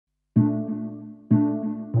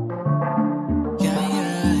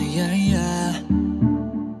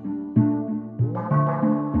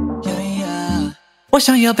我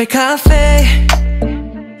想要杯咖啡，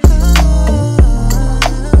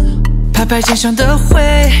拍拍肩上的灰。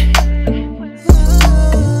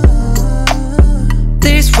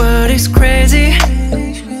This world is crazy,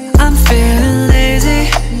 I'm feeling lazy。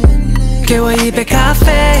给我一杯咖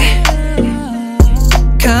啡，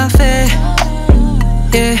咖啡，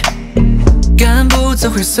 yeah。赶不走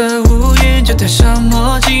灰色乌云，就戴上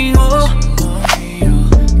墨镜。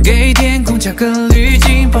给天空加个滤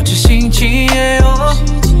镜，保持心情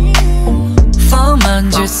放慢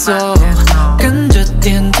节奏，跟着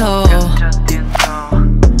点头，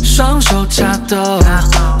双手插兜，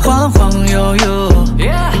晃晃悠悠。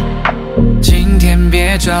今天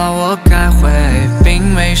别找我开会，冰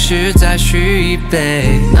美式再续一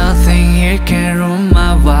杯。Nothing here can ruin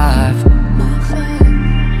my vibe。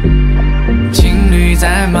情侣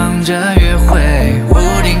在忙着约会，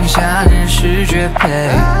屋顶下人是绝配，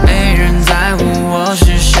没人在乎我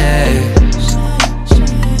是谁。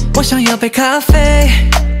我想要杯咖啡，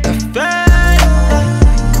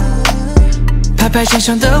拍拍肩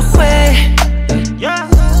上的灰。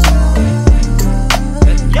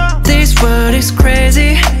This world is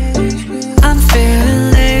crazy, I'm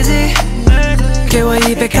feeling lazy。给我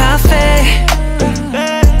一杯咖啡，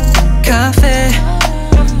咖啡，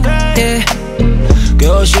 yeah。给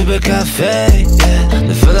我续杯咖啡，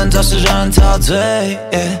那负担倒是让人陶醉，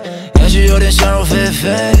也许有点想入非非，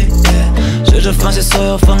试着放下所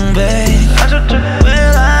有防备。看着这未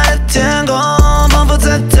来的天空，仿佛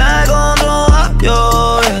在太空中遨游，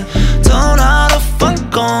头脑都放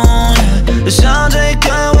空，就像这一刻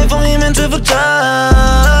微风迎面吹拂着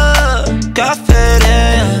咖啡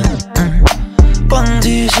店，忘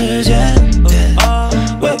记时间，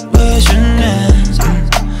微微训练。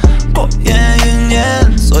过眼云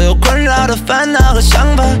烟，所有困扰的烦恼和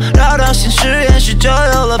想法，绕到现实，也许就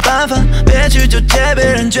有了办法。别去纠结别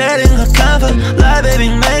人决定和看法，来杯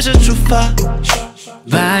冰美式出发。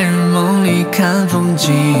白日梦里看风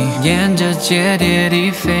景，沿着阶跌地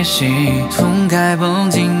飞行，松开绷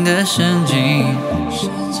紧的神经，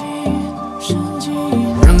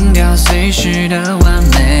扔掉随时的完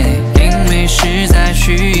美，冰美式再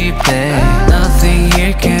续一杯。Nothing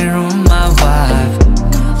here can ruin my vibe。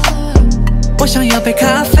我想要杯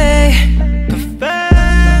咖啡，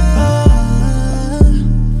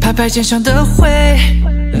拍拍肩上的灰。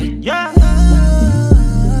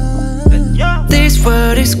This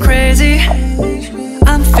world is crazy,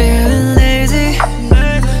 I'm feeling